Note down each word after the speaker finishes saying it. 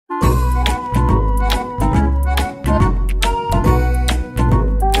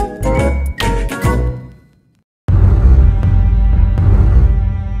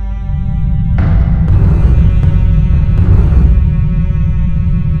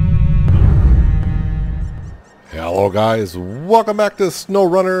Hello guys, welcome back to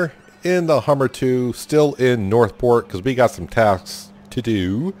SnowRunner in the Hummer 2, still in Northport because we got some tasks to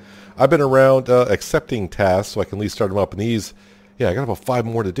do. I've been around accepting tasks so I can at least start them up, and these, yeah, I got about 5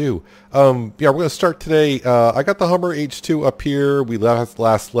 more to do. Yeah, we're going to start today. I got the Hummer H2 up here. We last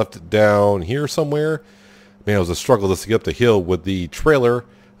left it down here somewhere. Man, it was a struggle just to get up the hill with the trailer,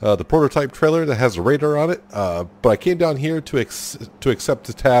 the prototype trailer that has a radar on it. But I came down here to accept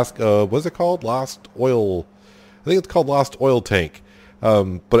the task of, what's it called? Lost Oil. I think it's called Lost Oil Tank.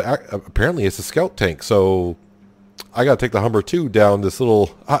 But apparently it's a scout tank. So I got to take the Hummer 2 down this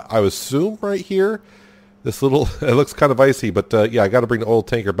little, I assume right here. This little, it looks kind of icy, but yeah, I got to bring the oil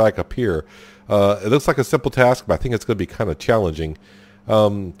tanker back up here. It looks like a simple task, but I think it's going to be kind of challenging.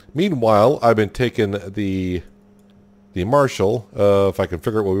 Meanwhile, I've been taking the Marshall, if I can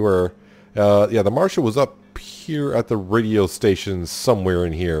figure out where we were. Yeah, the Marshall was up here at the radio station somewhere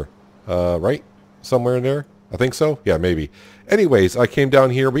in here. Right? Somewhere in there? I think so. Yeah, maybe. Anyways, I came down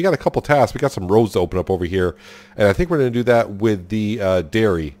here. We got a couple tasks. We got some roads to open up over here. And I think we're going to do that with the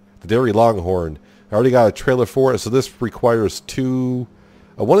dairy Longhorn. I already got a trailer for it, so this requires two.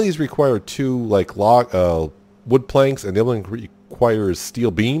 One of these requires two like wood planks, and the other one requires steel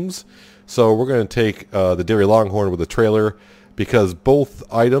beams. So we're going to take the dairy Longhorn with the trailer, because both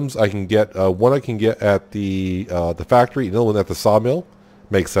items I can get. One I can get at the factory, and the other one at the sawmill.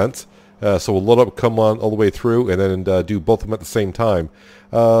 Makes sense. So we'll load up, come on all the way through, and then do both of them at the same time.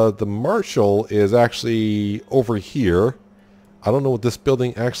 The Marshall is actually over here. I don't know what this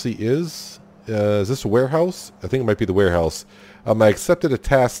building actually is. Is this a warehouse? I think it might be the warehouse. I accepted a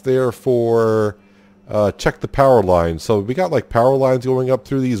task there for check the power lines. So we got like power lines going up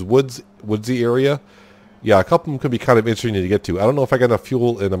through these woodsy area. Yeah, a couple of them could be kind of interesting to get to. I don't know if I got enough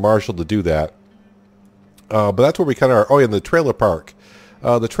fuel in the Marshall to do that. But that's where we kind of are. Oh, yeah, and the trailer park.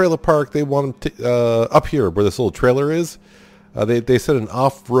 The trailer park, they want them up here where this little trailer is. They said an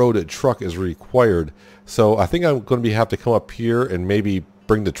off-road truck is required. So I think I'm going to have to come up here and maybe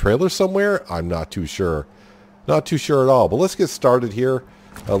bring the trailer somewhere. I'm not too sure. Not too sure at all. But let's get started here.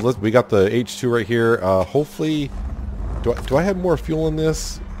 We got the H2 right here. Hopefully, do I have more fuel in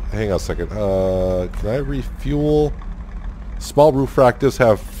this? Hang on a second. Can I refuel? Small roof rack does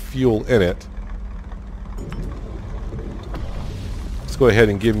have fuel in it. Go ahead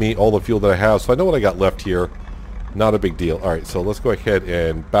and give me all the fuel that I have, so I know what I got left here. Not a big deal. Alright, so let's go ahead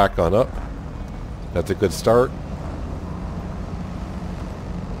and back on up. That's a good start.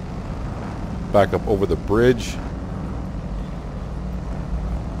 Back up over the bridge.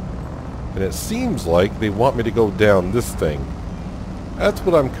 And it seems like they want me to go down this thing. That's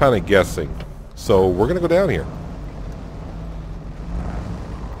what I'm kind of guessing. So we're going to go down here.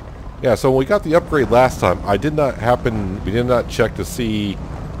 Yeah, so when we got the upgrade last time, we did not check to see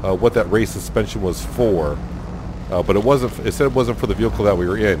what that race suspension was for. But it said it wasn't for the vehicle that we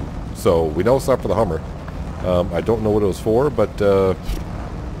were in. So we know it's not for the Hummer. I don't know what it was for, but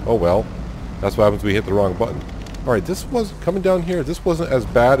oh well. That's what happens when we hit the wrong button. Alright, this was coming down here. This wasn't as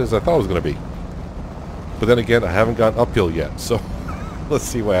bad as I thought it was going to be. But then again, I haven't gone uphill yet. So let's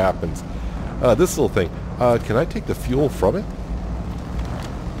see what happens. This little thing. Can I take the fuel from it?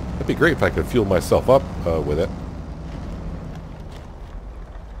 That'd be great if I could fuel myself up with it.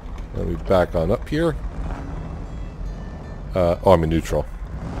 Let me back on up here. Oh, I'm in neutral.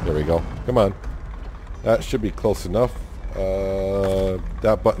 There we go. Come on. That should be close enough.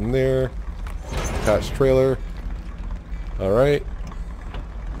 That button there. Attach trailer. Alright.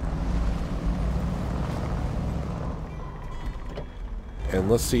 And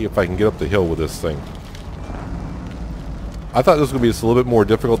let's see if I can get up the hill with this thing. I thought this was going to be just a little bit more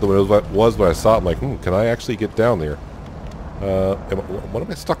difficult than it was when I saw it. I'm like, can I actually get down there? What am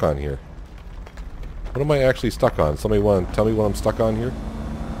I stuck on here? What am I actually stuck on? Somebody want to tell me what I'm stuck on here?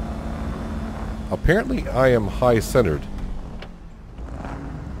 Apparently, I am high-centered.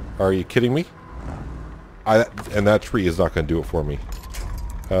 Are you kidding me? And that tree is not going to do it for me.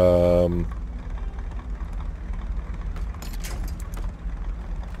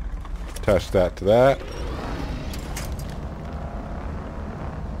 Attach that to that.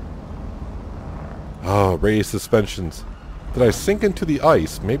 Oh, raised suspensions. Did I sink into the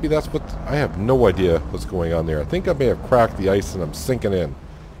ice? Maybe that's what... I have no idea what's going on there. I think I may have cracked the ice and I'm sinking in.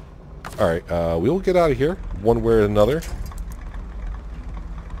 Alright, we'll get out of here one way or another.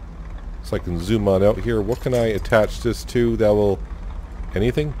 So I can zoom on out here. What can I attach this to that will...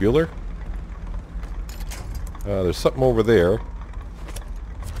 Anything? Bueller? There's something over there.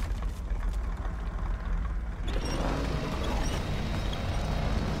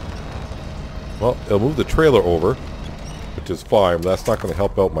 Well, it'll move the trailer over, which is fine, but that's not going to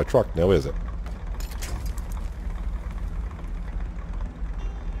help out my truck now, is it?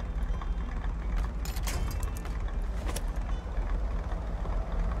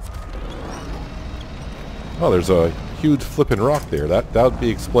 Oh, there's a huge flipping rock there. That would be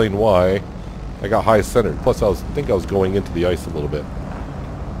explained why I got high centered. Plus, I think I was going into the ice a little bit.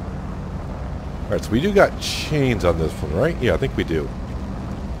 Alright, so we do got chains on this one, right? Yeah, I think we do.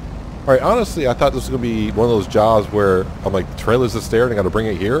 Alright, honestly, I thought this was going to be one of those jobs where I'm like, the trailer's just there and I got to bring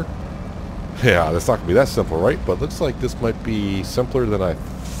it here. Yeah, that's not going to be that simple, right? But looks like this might be simpler than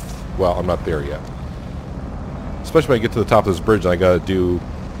well, I'm not there yet. Especially when I get to the top of this bridge and I got to do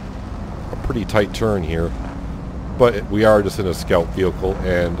a pretty tight turn here. But we are just in a scout vehicle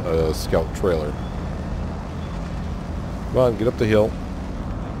and a scout trailer. Come on, get up the hill.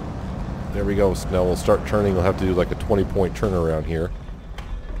 There we go. So now we'll start turning. We'll have to do like a 20-point turnaround here.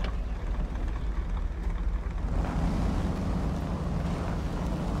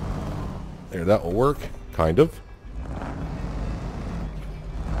 There, that will work. Kind of.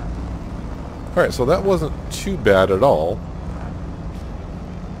 Alright, so that wasn't too bad at all.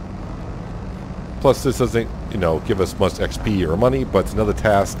 Plus, this doesn't, you know, give us much XP or money, but it's another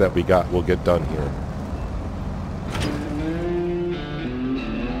task that we'll get done here.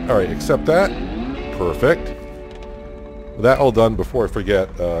 Alright, accept that. Perfect. With that all done, before I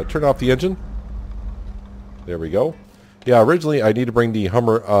forget, turn off the engine. There we go. Yeah, originally I need to bring the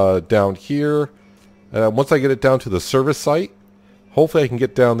Hummer down here. Once I get it down to the service site, hopefully I can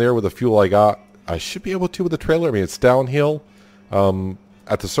get down there with the fuel I got. I should be able to with the trailer. I mean, it's downhill.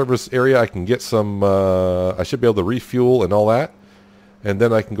 At the service area, I can get some... I should be able to refuel and all that. And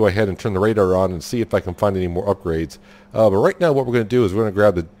then I can go ahead and turn the radar on and see if I can find any more upgrades. But right now what we're going to do is we're going to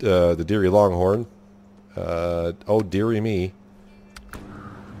grab the Deary Longhorn. Oh, dearie me.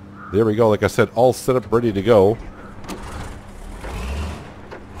 There we go. Like I said, all set up, ready to go.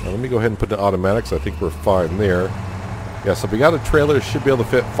 Now, let me go ahead and put the automatics. I think we're fine there. Yeah, so we got a trailer. Should be able to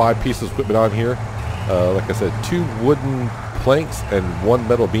fit 5 pieces of equipment on here. Like I said, 2 wooden planks and 1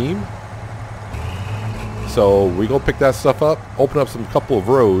 metal beam. So we go pick that stuff up, open up some couple of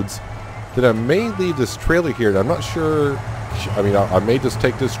roads. Then I may leave this trailer here, and I'm not sure. I mean, I may just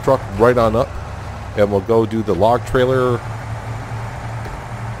take this truck right on up, and we'll go do the log trailer.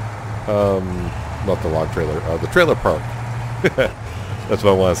 Not the log trailer, the trailer park. That's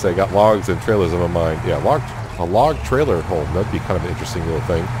what I want to say. I got logs and trailers in my mind. Yeah, a log trailer home. That'd be kind of an interesting little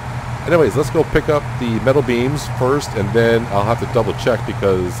thing. Anyways, let's go pick up the metal beams first, and then I'll have to double check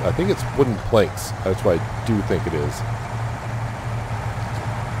because I think it's wooden planks. That's what I do think it is.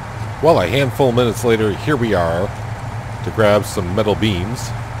 Well, a handful of minutes later, here we are to grab some metal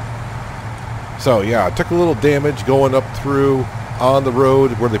beams. So yeah, I took a little damage going up through on the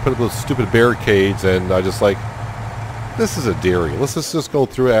road where they put up those stupid barricades, and I just like, this is a dairy. Let's just go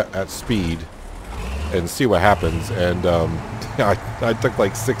through at speed and see what happens. And I took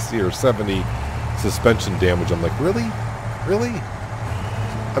like 60 or 70 suspension damage. I'm like, really? Really?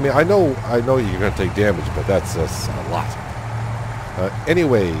 I mean, I know you're going to take damage, but that's just a lot.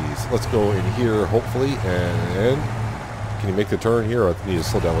 Anyways, let's go in here, hopefully. And can you make the turn here? Or I need to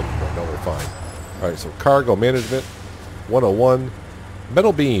slow down a little more. No, we're fine. All right, so cargo management, 101.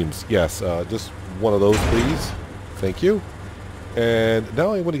 Metal beams. Yes, just one of those, please. Thank you. And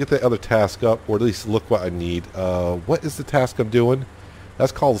now I want to get the other task up, or at least look what I need. What is the task I'm doing?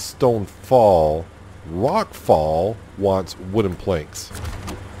 That's called Stone Fall. Rock Fall wants wooden planks.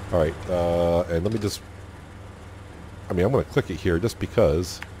 Alright, and let me just... I mean, I'm going to click it here just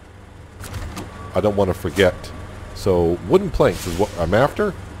because I don't want to forget. So, wooden planks is what I'm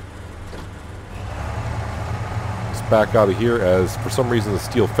after. Let's back out of here as, for some reason, the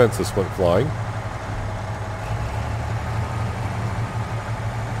steel fence just went flying.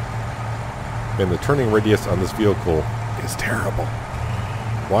 And the turning radius on this vehicle is terrible.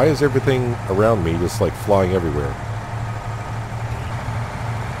 Why is everything around me just like flying everywhere?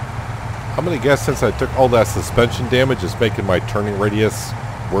 I'm going to guess since I took all that suspension damage, it's making my turning radius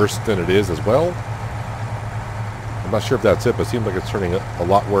worse than it is as well. I'm not sure if that's it, but it seems like it's turning a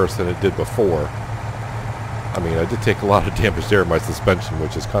lot worse than it did before. I mean, I did take a lot of damage there in my suspension,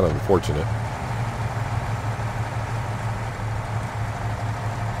 which is kind of unfortunate.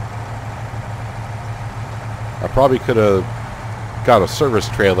 I probably could have got a service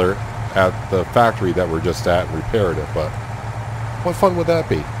trailer at the factory that we're just at and repaired it, but what fun would that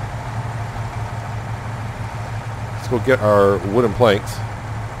be? Let's go get our wooden planks.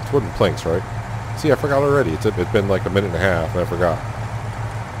 It's wooden planks, right? See, I forgot already. It's been like a minute and a half, and I forgot.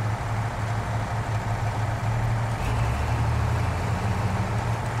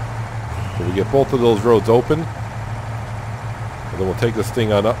 So we get both of those roads open, and then we'll take this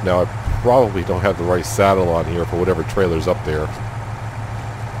thing on up now. I probably don't have the right saddle on here for whatever trailer's up there.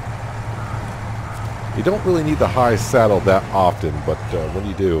 You don't really need the high saddle that often, but when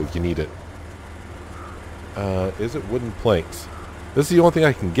you do, you need it. Is it wooden planks? This is the only thing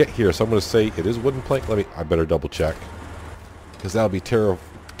I can get here, so I'm going to say it is wooden plank. I better double check. Because that'll be terrible.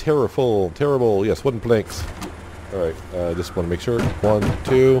 Yes, wooden planks. Alright, just want to make sure. 1,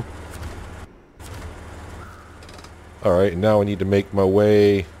 2. Alright, now I need to make my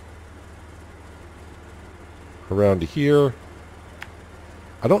way around to here.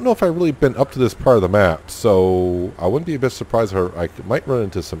 I don't know if I've really been up to this part of the map, so I wouldn't be a bit surprised if I might run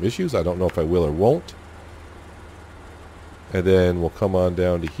into some issues. I don't know if I will or won't. And then we'll come on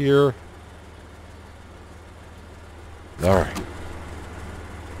down to here. Alright.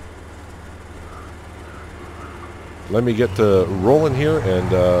 Let me get to rolling here,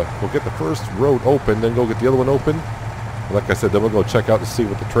 and we'll get the first road open, then go get the other one open. And like I said, then we'll go check out to see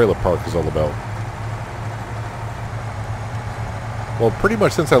what the trailer park is all about. Well, pretty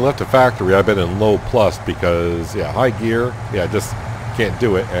much since I left the factory, I've been in low plus because, yeah, high gear, yeah, I just can't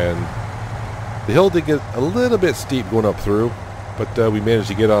do it. And the hill did get a little bit steep going up through, but we managed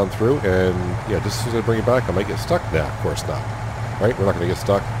to get on through. And, yeah, just as soon as I bring it back, I might get stuck. Nah, of course not. Right? We're not going to get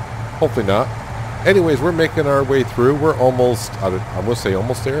stuck. Hopefully not. Anyways, we're making our way through. We're almost, I will say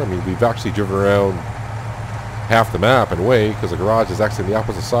almost there. I mean, we've actually driven around half the map in a way because the garage is actually on the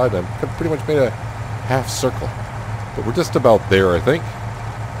opposite side. And I've pretty much made a half circle. But we're just about there, I think.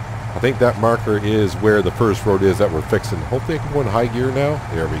 I think that marker is where the first road is that we're fixing. Hopefully I can go in high gear now.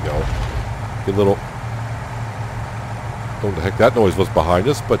 There we go. Get a little... Don't know what the heck that noise was behind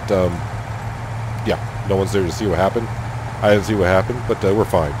us, but yeah, no one's there to see what happened. I didn't see what happened, but we're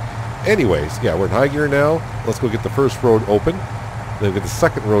fine. Anyways, yeah, we're in high gear now. Let's go get the first road open. Then get the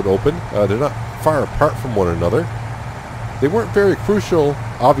second road open. They're not far apart from one another. They weren't very crucial,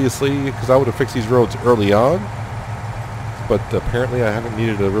 obviously, because I would have fixed these roads early on. But apparently I haven't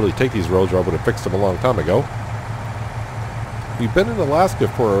needed to really take these roads, or I would have fixed them a long time ago. We've been in Alaska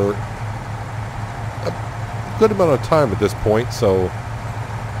for a good amount of time at this point, so...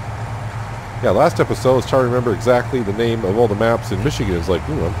 Yeah, last episode I was trying to remember exactly the name of all the maps in Michigan. It's like,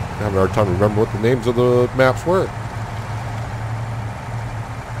 I'm having a hard time to remember what the names of the maps were.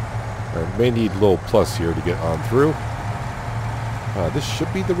 I may need a little plus here to get on through. This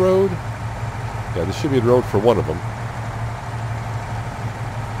should be the road. Yeah, this should be the road for one of them.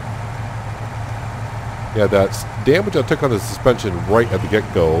 Yeah, that damage I took on the suspension right at the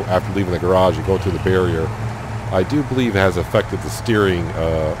get-go after leaving the garage and going through the barrier, I do believe has affected the steering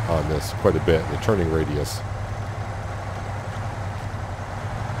on this quite a bit, the turning radius.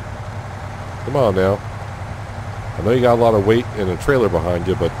 Come on now. I know you got a lot of weight and a trailer behind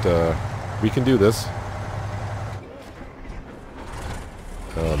you, but we can do this.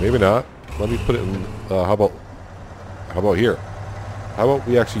 Maybe not. Let me put it in, how about here? How about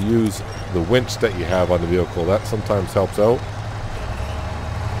we actually use the winch that you have on the vehicle? That sometimes helps out.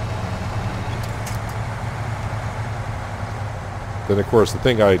 Then, of course, the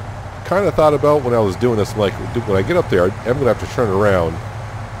thing I kind of thought about when I was doing this, like, when I get up there, I'm going to have to turn around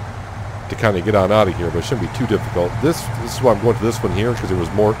to kind of get on out of here, but it shouldn't be too difficult. This is why I'm going to this one here, because there was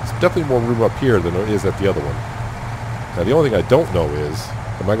it's definitely more room up here than there is at the other one. Now, the only thing I don't know is,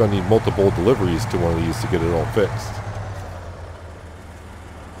 am I going to need multiple deliveries to one of these to get it all fixed?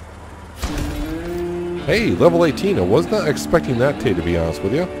 Hey, level 18. I was not expecting that, to be honest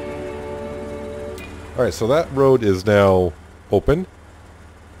with you. Alright, so that road is now open.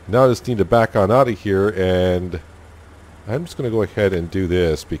 Now I just need to back on out of here, and I'm just going to go ahead and do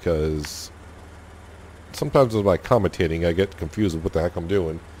this because sometimes with my commentating I get confused with what the heck I'm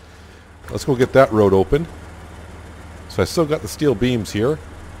doing. Let's go get that road open. So I still got the steel beams here.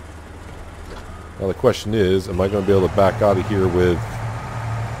 Now the question is, am I going to be able to back out of here with,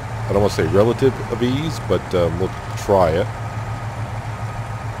 I don't want to say relative of ease, but we'll try it.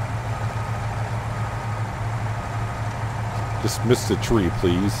 Just miss the tree,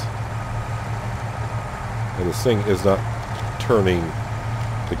 please. And this thing is not turning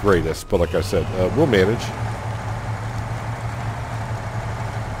the greatest, but like I said, we'll manage.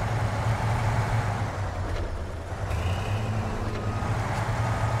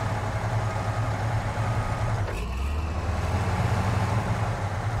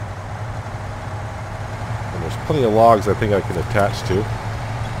 And there's plenty of logs I think I can attach to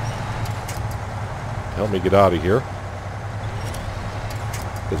help me get out of here,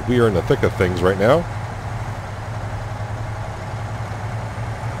 because we are in the thick of things right now.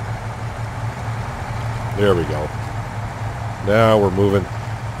 There we go. Now we're moving.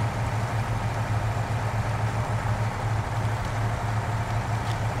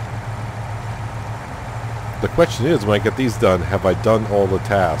 The question is, when I get these done, have I done all the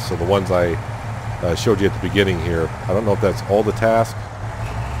tasks? So the ones I showed you at the beginning here, I don't know if that's all the tasks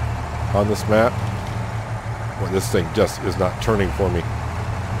on this map. this thing just is not turning for me.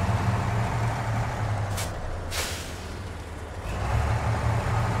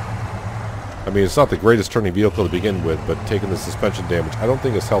 I mean, it's not the greatest turning vehicle to begin with, but taking the suspension damage, I don't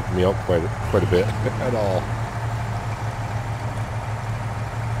think it's helped me out quite a bit at all.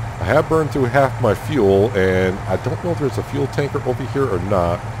 I have burned through half my fuel, and I don't know if there's a fuel tanker over here or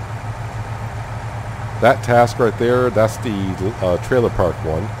not. That task right there, that's the trailer park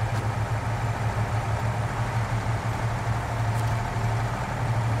one.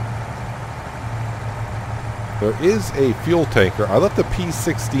 There is a fuel tanker. I left the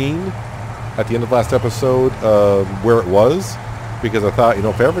P16 at the end of last episode where it was, because I thought, you know,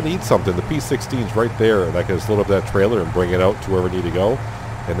 if I ever need something, the P16 is right there, and I can just load up that trailer and bring it out to wherever I need to go.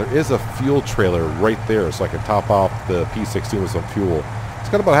 And there is a fuel trailer right there, so I can top off the P16 with some fuel. It's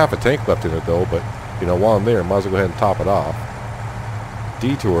got about half a tank left in it, though, but, you know, while I'm there, I might as well go ahead and top it off.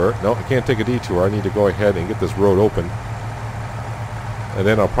 Detour. No, I can't take a detour. I need to go ahead and get this road open. And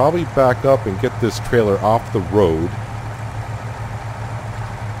then I'll probably back up and get this trailer off the road.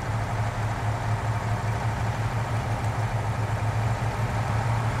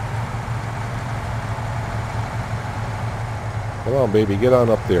 Come on, baby, get on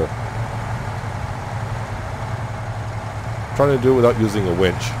up there. I'm trying to do it without using a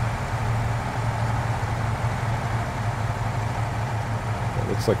winch. It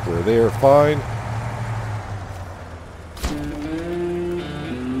looks like we're there fine.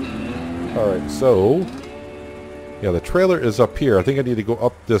 Alright, so yeah, the trailer is up here. I think I need to go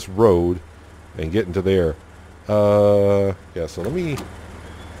up this road and get into there. Yeah, so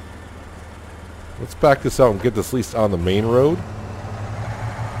let's back this out and get this at least on the main road.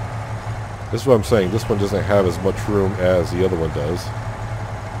 This is what I'm saying. This one doesn't have as much room as the other one does.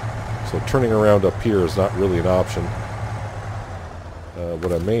 So turning around up here is not really an option.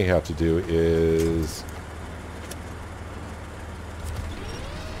 What I may have to do is...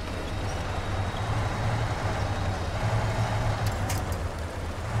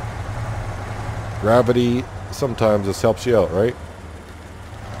 Gravity, sometimes this helps you out, right?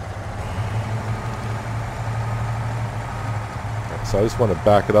 So I just want to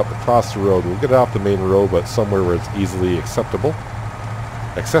back it up across the road. We'll get it off the main road, but somewhere where it's easily acceptable.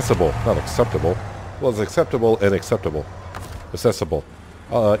 Accessible, not acceptable. Well, it's acceptable and acceptable. Accessible.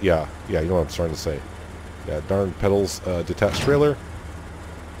 Yeah, you know what I'm starting to say. Yeah, darn pedals, detached trailer.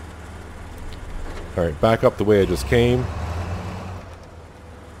 Alright, back up the way I just came.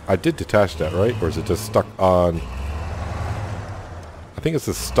 I did detach that, right? Or is it just stuck on? I think it's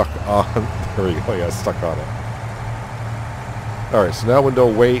just stuck on. There we go, yeah, it's stuck on it. Alright, so now with no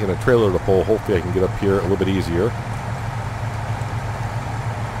weight and a trailer to pull, hopefully I can get up here a little bit easier.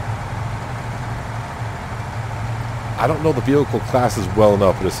 I don't know the vehicle classes well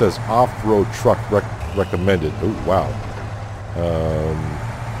enough, but it says off-road truck recommended. Oh, wow.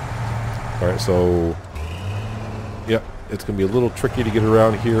 Alright, so... Yep, it's going to be a little tricky to get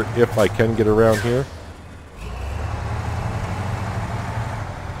around here if I can get around here.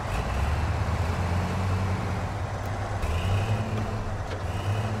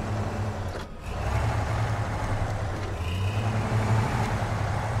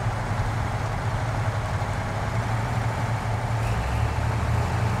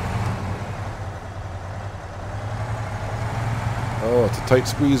 Oh, it's a tight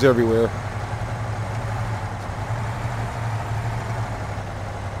squeeze everywhere.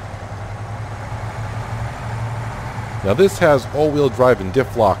 Now this has all-wheel drive and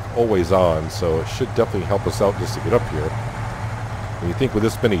diff lock always on, so it should definitely help us out just to get up here. When you think with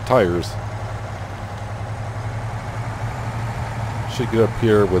this many tires, should get up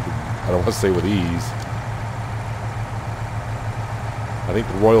here with, I don't want to say with ease. I think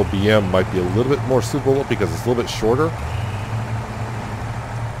the Royal BM might be a little bit more suitable because it's a little bit shorter.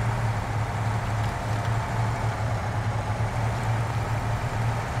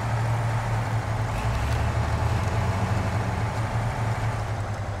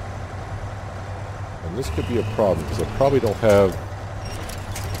 This could be a problem because I probably don't have...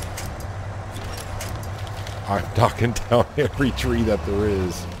 I'm knocking down every tree that there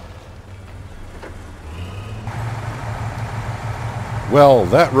is. Well,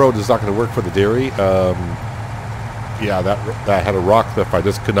 that road is not going to work for the dairy. Yeah, that had a rock cliff. I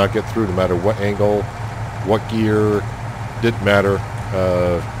just could not get through no matter what angle, what gear. Didn't matter.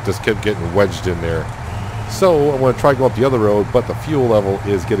 Just kept getting wedged in there. So I'm going to try going up the other road, but the fuel level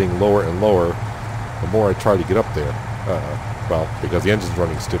is getting lower and lower the more I try to get up there. Well, because the engine's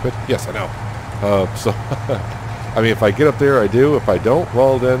running stupid. Yes, I know. So, I mean, if I get up there, I do. If I don't,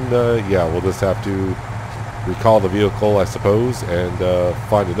 well, then, yeah, we'll just have to recall the vehicle, I suppose, and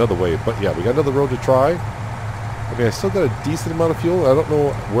find another way. But, yeah, we got another road to try. I mean, I still got a decent amount of fuel. I don't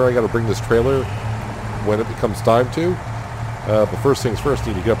know where I got to bring this trailer when it becomes time to. But first things first,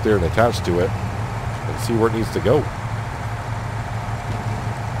 need to get up there and attach to it and see where it needs to go.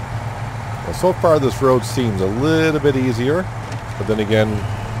 Well, so far this road seems a little bit easier, but then again,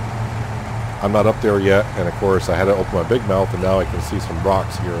 I'm not up there yet, and of course I had to open my big mouth, and now I can see some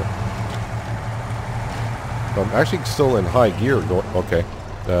rocks here. I'm actually still in high gear. Okay.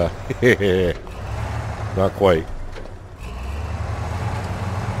 Not quite.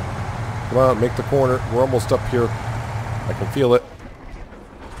 Come on, make the corner. We're almost up here. I can feel it.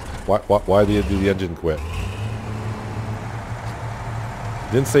 Why did the engine quit?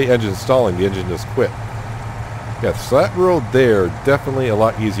 Didn't say engine stalling, the engine just quit. Yeah, so that road there, definitely a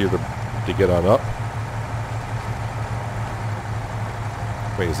lot easier to get on up.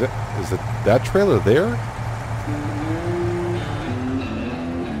 Wait, is it that trailer there?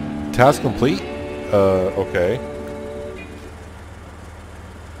 Task complete? Okay.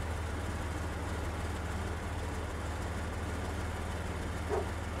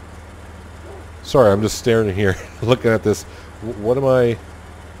 Sorry, I'm just staring here, looking at this. What am I...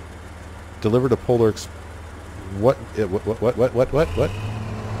 Deliver to Polar... What? And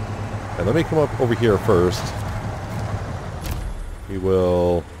let me come up over here first. We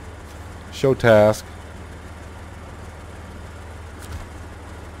will... Show task.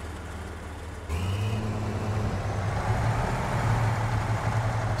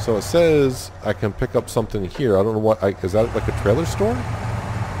 So it says I can pick up something here. I don't know what... is that like a trailer store?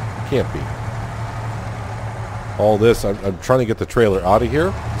 Can't be. All this, I'm trying to get the trailer out of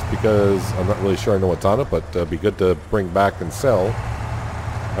here just because I'm not really sure I know what's on it, but it'd be good to bring back and sell.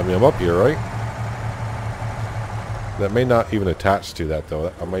 I mean, I'm up here, right? That may not even attach to that,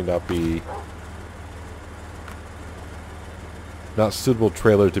 though. I might not be... Not suitable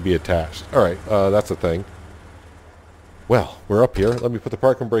trailer to be attached. Alright, that's a thing. Well, we're up here. Let me put the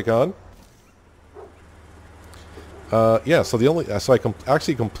parking brake on. Yeah, so I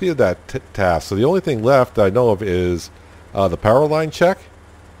actually completed that task. So the only thing left that I know of is the power line check.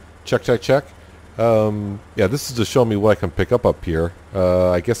 Check. Yeah, this is to show me what I can pick up here.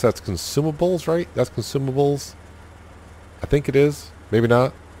 I guess that's consumables, right? That's consumables. I think it is. Maybe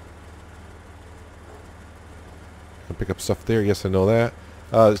not. I can pick up stuff there. Yes, I know that.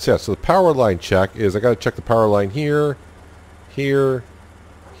 So, yeah, so the power line check is I got to check the power line here, here,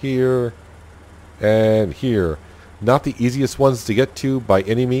 and here. Not the easiest ones to get to by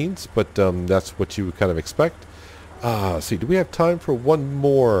any means, but that's what you would kind of expect. Let's see, do we have time for one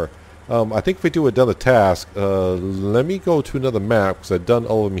more? I think if we do another task, let me go to another map because I've done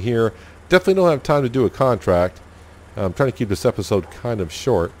all of them here. Definitely don't have time to do a contract. I'm trying to keep this episode kind of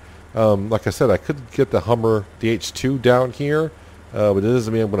short. Like I said, I could get the Hummer DH2 down here, but it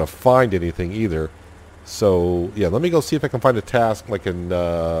doesn't mean I'm going to find anything either. So, yeah, let me go see if I can find a task like in...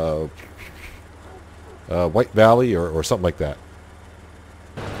 White Valley or something like that.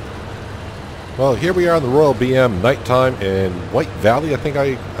 Well, here we are on the Royal BM nighttime in White Valley. I think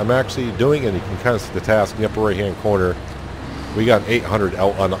I'm actually doing, and you can kind of see the task in the upper right hand corner. We got an 800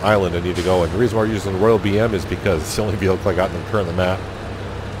 out on the island I need to go, and the reason why we're using the Royal BM is because it's the only vehicle I got in the current map.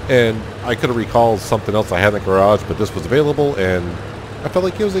 And I could have recalled something else I had in the garage, but this was available and I felt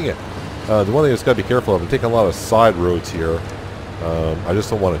like using it. The one thing that's got to be careful of, I'm taking a lot of side roads here. I just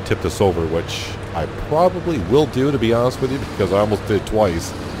don't want to tip this over, which I probably will do, to be honest with you, because I almost did it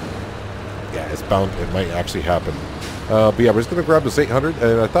twice. Yeah, it's bound, it might actually happen. But yeah, we're just going to grab this 800,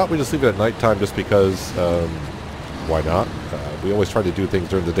 and I thought we'd just leave it at nighttime just because, why not? We always try to do things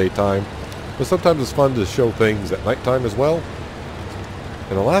during the daytime, but sometimes it's fun to show things at nighttime as well.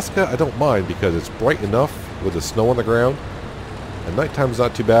 In Alaska, I don't mind because it's bright enough with the snow on the ground, and nighttime's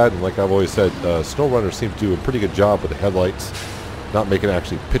not too bad, and like I've always said, SnowRunner seems to do a pretty good job with the headlights. Not making it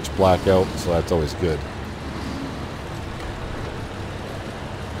actually pitch black out, so that's always good.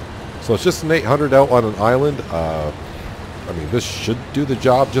 So it's just an 800 out on an island. I mean, this should do the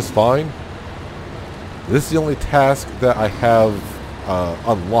job just fine. This is the only task that I have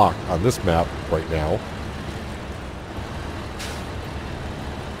unlocked on this map right now.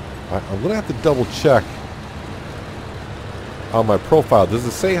 I'm going to have to double check on my profile. Does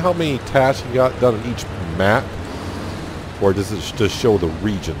it say how many tasks you got done on each map? Or does it just show the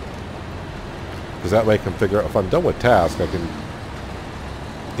region? Because that way I can figure out if I'm done with task, I can,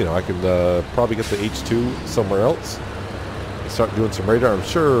 you know, I can probably get the H2 somewhere else and start doing some radar. I'm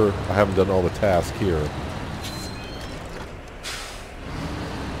sure I haven't done all the tasks here.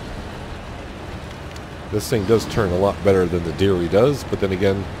 This thing does turn a lot better than the Deary does, but then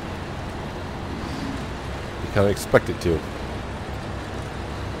again, you kind of expect it to.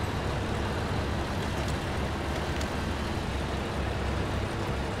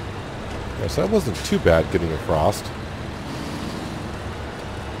 Yeah, so that wasn't too bad getting across.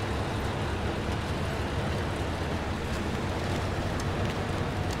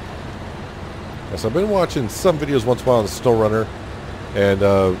 So I've been watching some videos once in a while on SnowRunner, and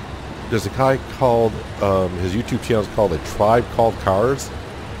there's a guy called, his YouTube channel is called A Tribe Called Cars.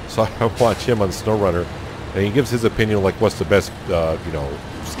 So I watch him on SnowRunner, and he gives his opinion like what's the best, you know,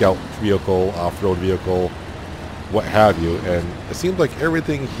 scout vehicle, off-road vehicle, what have you. And it seems like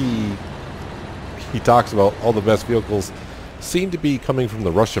everything he talks about, all the best vehicles, seem to be coming from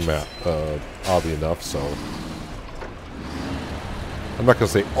the Russian map, oddly enough. So I'm not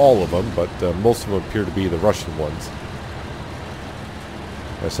going to say all of them, but most of them appear to be the Russian ones.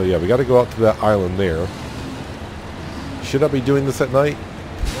 So yeah, we got to go out to that island there. Should I be doing this at night?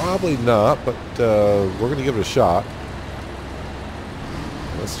 Probably not, but we're going to give it a shot.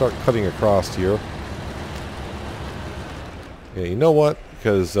 Let's start cutting across here. Yeah, you know what?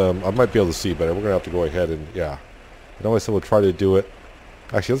 Because I might be able to see better. We're going to have to go ahead and, yeah. I know I said we'll try to do it.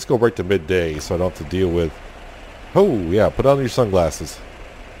 Actually, let's go right to midday so I don't have to deal with... Oh, yeah, put on your sunglasses.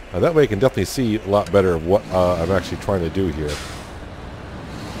 That way I can definitely see a lot better of what I'm actually trying to do here.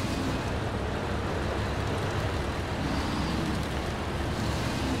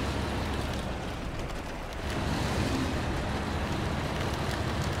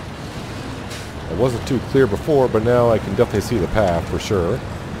 It wasn't too clear before, but now I can definitely see the path for sure.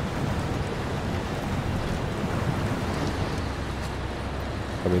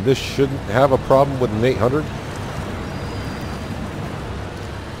 I mean, this shouldn't have a problem with an 800.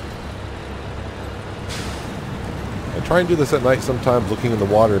 I try and do this at night sometimes, looking in the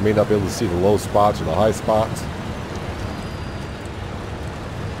water. I may not be able to see the low spots or the high spots.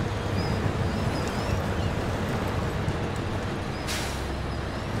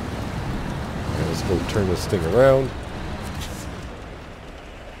 Okay, let's go turn this thing around.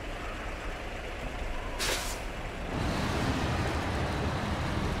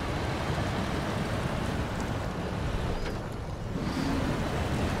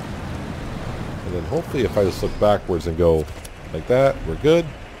 And then hopefully if I just look backwards and go like that, we're good.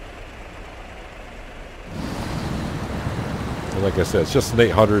 And like I said, it's just an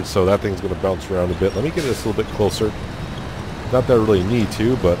 800, so that thing's going to bounce around a bit. Let me get this a little bit closer. Not that I really need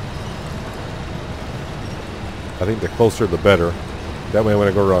to, but I think the closer the better. That way when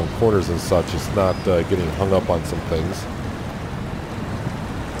I go around corners and such, it's not getting hung up on some things.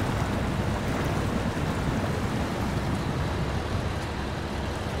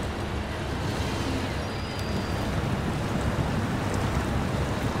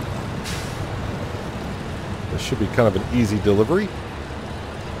 This should be kind of an easy delivery.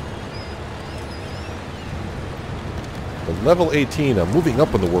 But level 18, I'm moving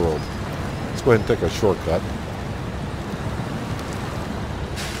up in the world. Let's go ahead and take a shortcut.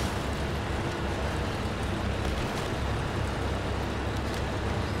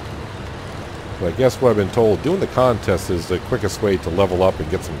 But I guess what I've been told, doing the contest is the quickest way to level up and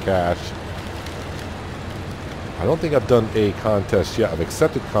get some cash. I don't think I've done a contest yet. I've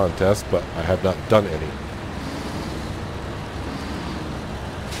accepted contests, but I have not done any.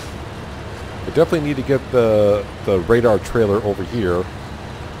 I definitely need to get the radar trailer over here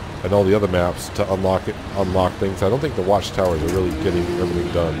and all the other maps to unlock things. I don't think the watchtowers are really getting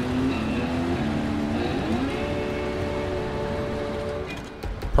everything done.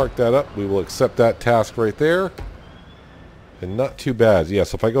 Park that up. We will accept that task right there. And not too bad. Yeah,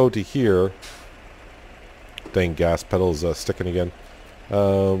 so if I go to here... Dang, gas pedal's sticking again.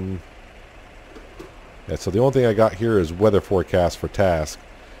 Yeah, so the only thing I got here is weather forecast for task.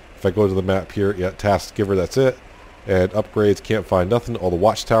 If I go to the map here, yeah, task giver, that's it. And upgrades, can't find nothing. All the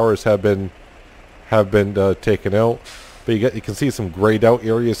watchtowers have been taken out. But you can see some grayed out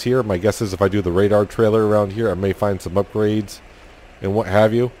areas here. My guess is if I do the radar trailer around here, I may find some upgrades and what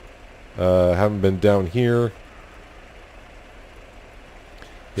have you. Haven't been down here.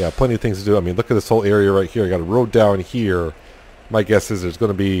 Yeah, plenty of things to do. I mean, look at this whole area right here. I got a road down here. My guess is there's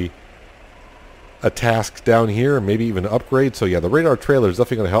going to be a task down here, maybe even an upgrade. So yeah, the radar trailer is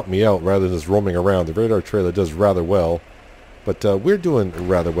definitely going to help me out rather than just roaming around. The radar trailer does rather well. But we're doing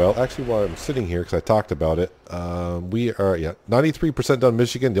rather well. Actually, while I'm sitting here, because I talked about it, we are, yeah, 93% done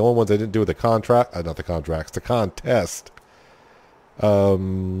Michigan. The only ones I didn't do with the contract, not the contracts, the contest.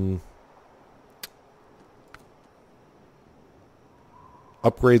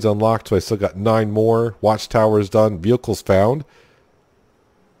 Upgrades unlocked, so I still got 9 more. Watchtowers done. Vehicles found.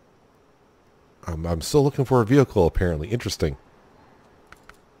 I'm still looking for a vehicle, apparently. Interesting.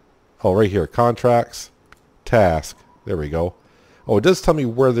 Oh, right here. Contracts. Task. There we go. Oh, it does tell me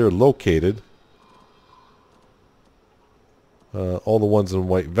where they're located. All the ones in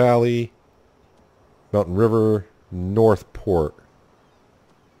White Valley. Mountain River, Northport.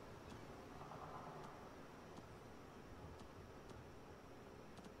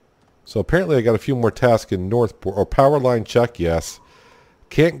 So apparently I got a few more tasks in Northport. Or power line check, yes.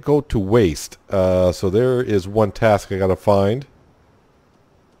 Can't go to waste. So there is one task I got to find.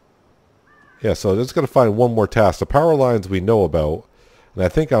 Yeah, so I just got to find one more task. The power lines we know about. And I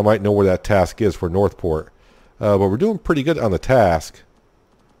think I might know where that task is for Northport. But we're doing pretty good on the task.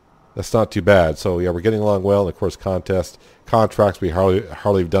 That's not too bad. So yeah, we're getting along well. And of course, contracts we hardly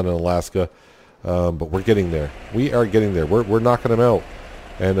have done in Alaska. But we're getting there. We are getting there. We're knocking them out.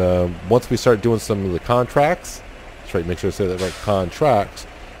 And once we start doing some of the contracts, that's right, make sure I say that right, contracts,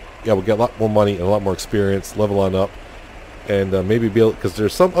 yeah, we'll get a lot more money and a lot more experience, level on up, and maybe be able, because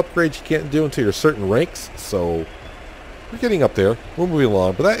there's some upgrades you can't do until you're certain ranks, so we're getting up there. We're moving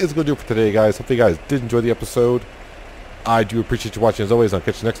along. But that is going to do it for today, guys. Hopefully you guys did enjoy the episode. I do appreciate you watching as always. I'll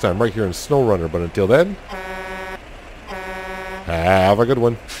catch you next time right here in SnowRunner. But until then, have a good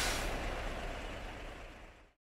one.